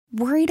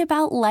Worried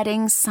about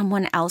letting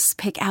someone else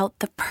pick out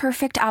the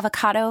perfect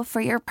avocado for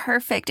your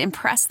perfect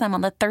impress them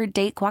on the third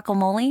date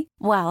guacamole?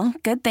 Well,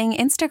 good thing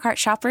Instacart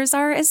shoppers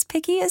are as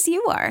picky as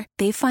you are.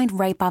 They find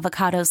ripe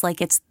avocados like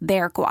it's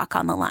their guac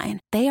on the line.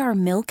 They are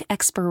milk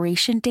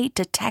expiration date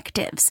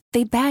detectives.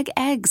 They bag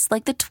eggs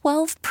like the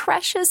 12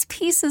 precious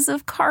pieces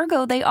of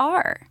cargo they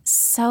are.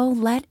 So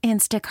let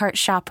Instacart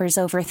shoppers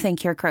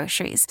overthink your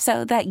groceries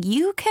so that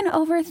you can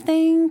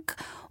overthink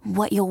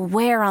what you'll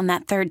wear on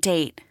that third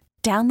date.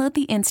 Download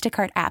the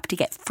Instacart app to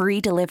get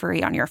free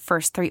delivery on your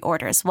first 3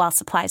 orders while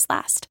supplies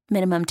last.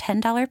 Minimum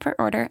 $10 per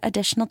order.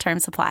 Additional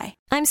terms apply.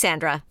 I'm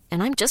Sandra,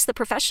 and I'm just the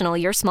professional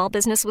your small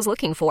business was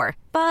looking for.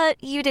 But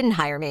you didn't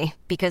hire me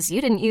because you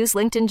didn't use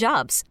LinkedIn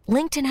Jobs.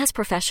 LinkedIn has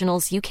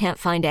professionals you can't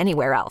find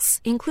anywhere else,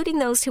 including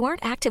those who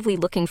aren't actively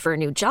looking for a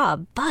new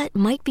job, but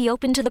might be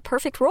open to the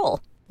perfect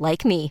role,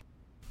 like me.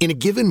 In a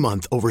given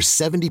month, over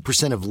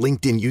 70% of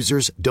LinkedIn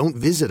users don't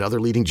visit other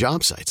leading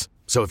job sites.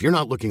 So if you're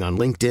not looking on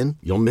LinkedIn,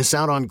 you'll miss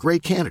out on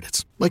great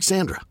candidates like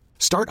Sandra.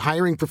 Start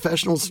hiring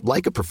professionals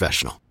like a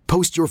professional.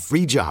 Post your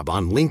free job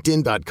on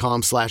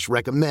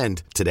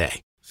linkedin.com/recommend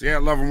today.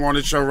 Seattle Love and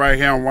Morning Show right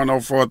here on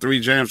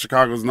 104.3 Jam,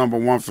 Chicago's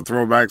 #1 for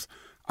throwbacks.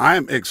 I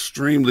am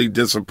extremely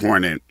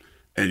disappointed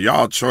in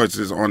y'all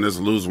choices on this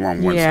Lose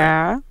One Wednesday.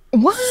 Yeah.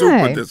 Why?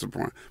 Super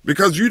disappointed.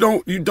 Because you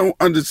don't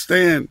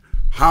understand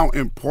how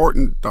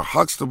important the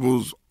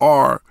Huxtables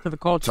are To the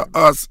culture. to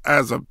us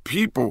as a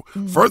people.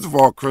 First of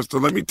all,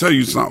 Krista, let me tell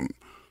you something.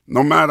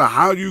 No matter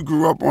how you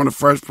grew up on The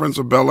Fresh Prince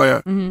of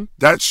Bel-Air,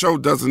 that show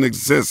doesn't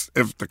exist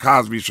if The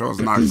Cosby Show is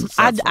not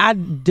successful. I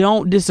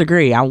don't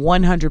disagree. I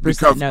 100%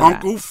 Because know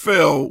Uncle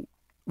Phil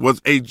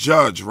was a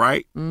judge,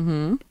 right?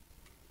 Mm-hmm.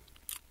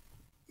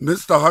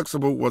 Mr.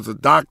 Huxtable was a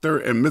doctor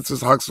and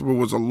Mrs. Huxtable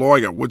was a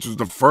lawyer, which was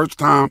the first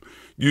time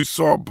you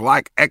saw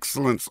black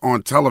excellence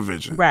on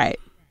television. that. Right.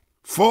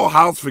 Full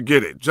House,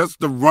 forget it. Just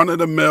the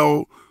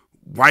run-of-the-mill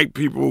white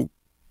people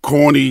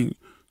corny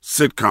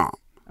sitcom.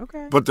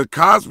 Okay. But The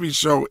Cosby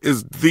Show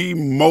is the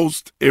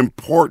most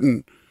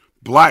important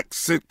black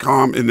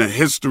sitcom in the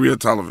history of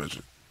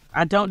television.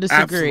 I don't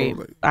disagree.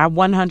 Absolutely. I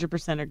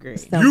 100% agree.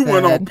 You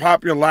went on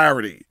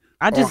popularity.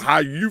 I just on how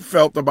you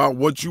felt about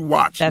what you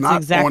watched. That's not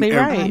exactly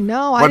on right. I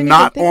know. I but didn't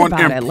not even think on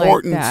about it like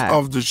importance that.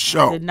 of the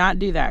show. did not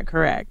do that.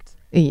 Correct.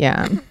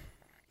 Yeah.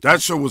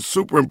 That show was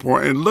super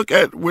important. And look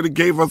at what it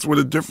gave us with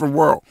A Different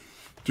World.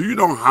 Do you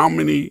know how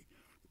many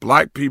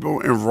black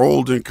people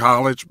enrolled in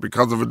college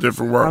because of A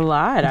Different A World?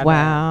 lot.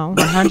 Wow.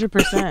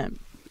 100%.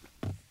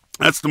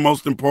 That's the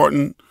most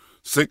important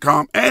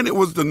sitcom, and it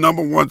was the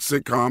 #1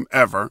 sitcom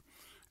ever.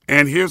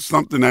 And here's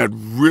something that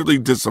really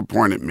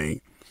disappointed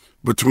me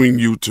between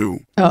you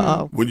two.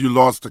 Uh-oh. When you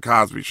lost The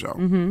Cosby Show.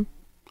 Mm-hmm.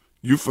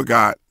 You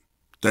forgot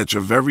that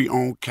your very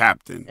own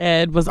captain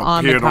Ed was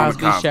on the appeared on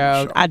Cosby,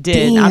 Show. Show. I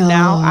did. I'm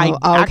now. I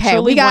Okay,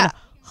 actually we got-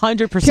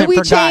 100% Can we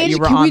forgot change? you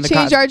were Can on we the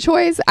change Cosby. our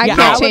choice? I Yeah,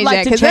 can't I would change like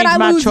that to because then change I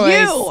my lose choice.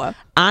 you.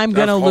 I'm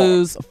gonna That's hard.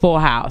 lose Full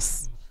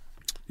House,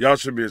 Y'all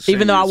should be ashamed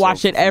even though I of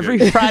watch it yourself.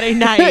 every Friday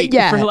night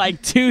Yeah. for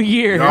like 2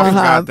 years. Y'all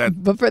forgot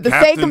that But for the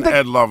Captain sake of the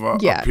Ed Lover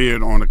Yeah.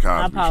 appeared on The Cosby I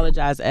Show.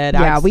 apologize, Ed.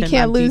 Yeah, I we send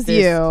can't my lose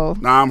deepest- you.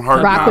 Now I'm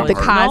hurt. Rock now with the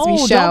I'm hurt. Cosby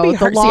No, Show, don't be the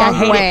hurt. See, long I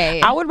hate way.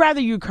 it. I would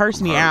rather you curse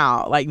me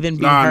out like than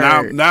be Nah,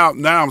 hurt. now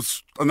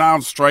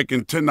I'm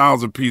striking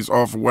 $10 a piece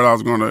off of what I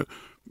was gonna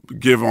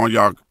give on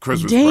y'all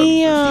Christmas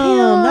presents.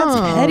 Damn,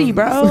 that's petty,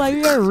 bro. Like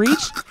you gotta reach.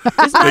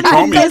 It's not, call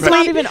even, me it's Petty.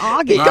 not even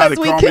August. Nah, Because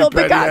they we call me killed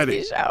the Petty Cosby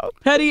Eddie. Show.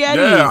 Petty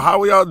Eddie. Yeah, how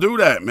will y'all do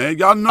that, man?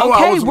 Y'all know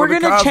I Okay, was we're on The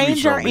gonna Cosby change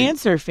Show, our man.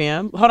 answer,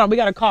 fam. Hold on, we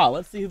got a call.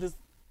 Let's see who this.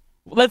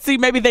 Let's see,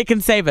 maybe they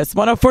can save us.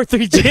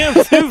 104.3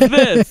 Jams. Who's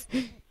this?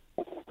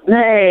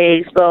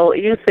 Hey, so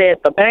you said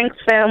the Banks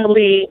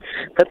family,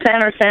 the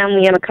Tanner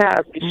family, and the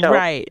Cosby Show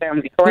Right.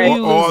 family, Who correct?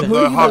 you Or losing? the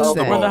Who you losing?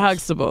 Huxtables. Or the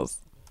Huxtables.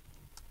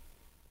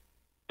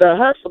 The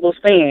Huxtables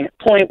fan,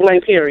 point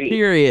blank, period.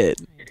 Period.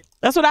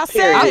 That's what I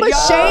said. I'm y'all.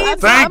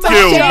 ashamed. Thank I'm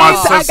you, ashamed my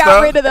I sister.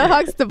 got rid of the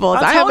Huxtables.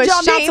 I am told y'all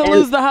not ashamed. to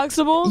lose the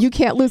Huxtables. You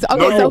can't lose. Okay,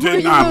 No, so you who did are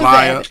you not, losing?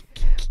 liar.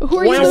 Who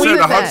are When you you said losing?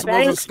 the Huxtables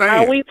Banks, are staying.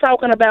 are we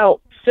talking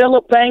about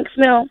Philip Banks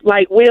now?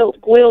 Like Will?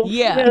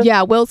 Yeah. Smith?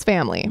 Yeah, Will's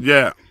family.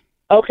 Yeah.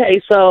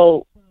 Okay,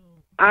 so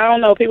I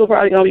don't know. People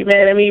probably gonna be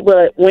mad at me,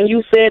 but when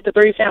you said the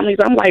 3 families,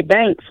 I'm like,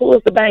 Banks. Who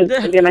is the Banks?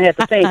 And then I had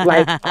to think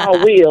like,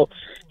 oh, Will.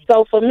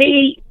 So for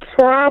me,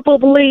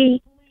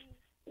 probably.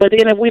 But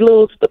then if we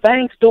lose the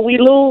Banks, do we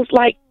lose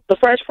like the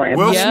Fresh Prince?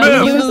 Will Yeah,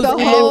 Smith. you Lose lose the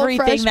whole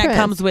everything Fresh that Prince.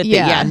 comes with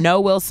Yeah. it. Yeah, no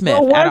Will Smith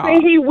Well, at all.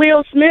 wasn't he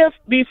Will Smith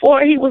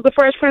before he was the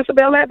Fresh Prince of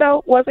Bel-Air,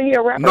 though? Wasn't he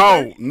a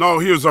rapper? No,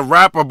 he was a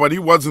rapper, but he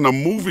wasn't a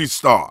movie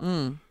star.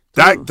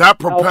 That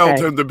propelled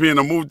Okay. him to be in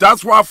a movie.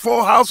 That's why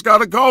Full House got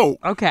to go.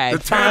 Okay, The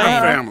Tanner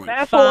fine. family.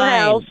 That's Full Fine.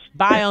 House.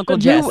 Bye, Uncle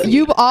Jesse.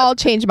 You've all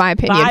changed my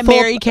opinion. Bye,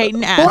 Mary Kate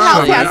and Full Ashley.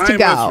 House Nah, has man, to I ain't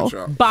go. messing with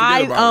y'all. Bye,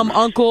 Forget about it, man.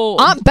 Uncle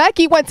Aunt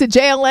Becky went to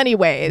jail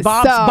anyways.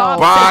 Bob, so Bob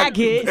Bob-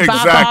 Saget.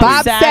 exactly.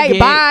 Bob say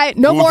bye.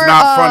 No Who's more.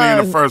 not funny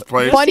in the first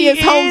place.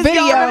 Funniest He home is, y'all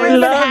videos. remember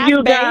Love you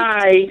Half-Baked?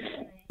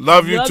 guys.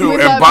 Love you Love too. you.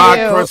 And Love bye,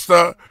 you.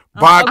 Krista.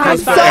 Buy Okay, I'm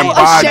Krista so and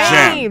buy Jen.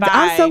 ashamed.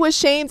 I'm so Bye.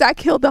 ashamed. I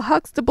killed the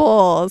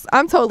Huxtables.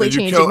 I'm totally Did you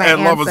changing kill my Ed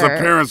answer. Lover's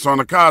appearance on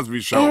the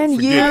Cosby Show? And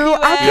Forget you, it.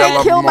 I Yeah, can't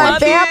love kill him my more.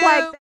 fam like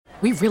that.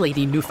 We really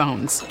need new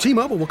phones.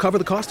 T-Mobile will cover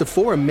the cost of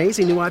 4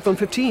 amazing new iPhone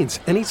 15s,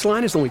 and each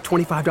line is only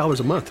 $25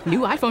 a month. New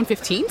iPhone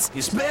 15s?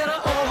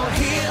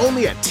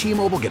 Only at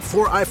T-Mobile, get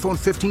 4 iPhone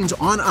 15s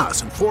on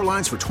us and 4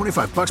 lines for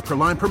 $25 per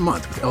line per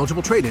month with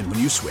eligible trade-in when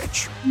you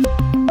switch.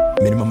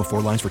 Minimum of 4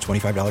 lines for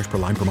 $25 per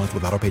line per month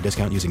with autopay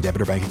discount using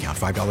debit or bank account.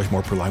 $5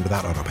 more per line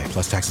without autopay,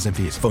 plus taxes and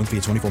fees. Phone fee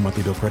at 24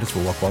 monthly bill credits for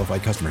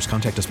well-qualified customers.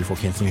 Contact us before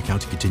canceling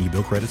account to continue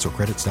bill credits or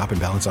credit stop and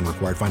balance on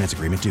required finance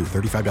agreement due.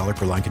 $35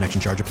 per line connection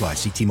charge applies.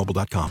 See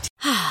T-Mobile.com.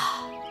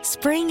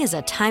 Spring is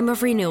a time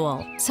of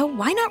renewal, so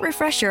why not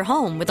refresh your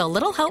home with a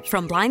little help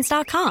from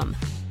Blinds.com?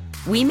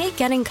 We make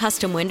getting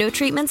custom window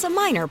treatments a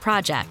minor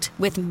project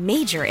with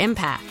major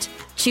impact.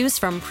 Choose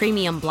from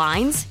premium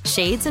blinds,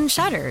 shades, and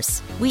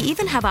shutters. We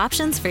even have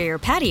options for your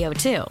patio,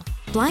 too.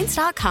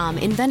 Blinds.com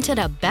invented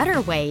a better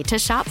way to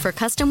shop for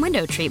custom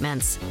window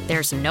treatments.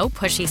 There's no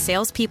pushy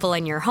salespeople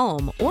in your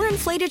home or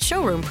inflated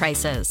showroom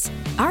prices.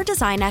 Our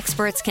design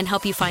experts can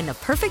help you find the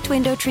perfect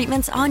window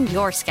treatments on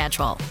your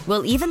schedule.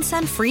 We'll even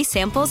send free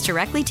samples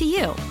directly to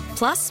you.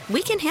 Plus,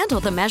 we can handle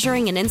the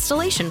measuring and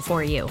installation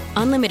for you.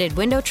 Unlimited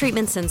window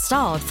treatments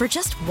installed for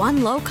just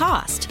one low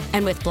cost.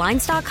 And with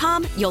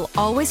Blinds.com, you'll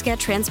always get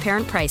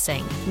transparent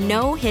pricing.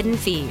 No hidden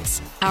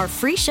fees. Our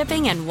free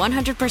shipping and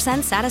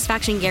 100%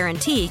 satisfaction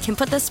guarantee can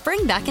put the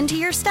spring back into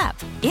your step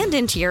and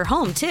into your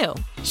home, too.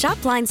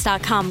 Shop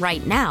Blinds.com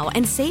right now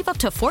and save up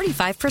to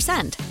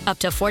 45%. Up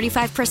to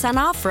 45%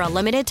 off for a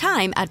limited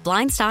time at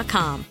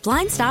Blinds.com.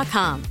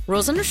 Blinds.com.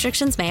 Rules and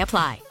restrictions may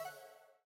apply.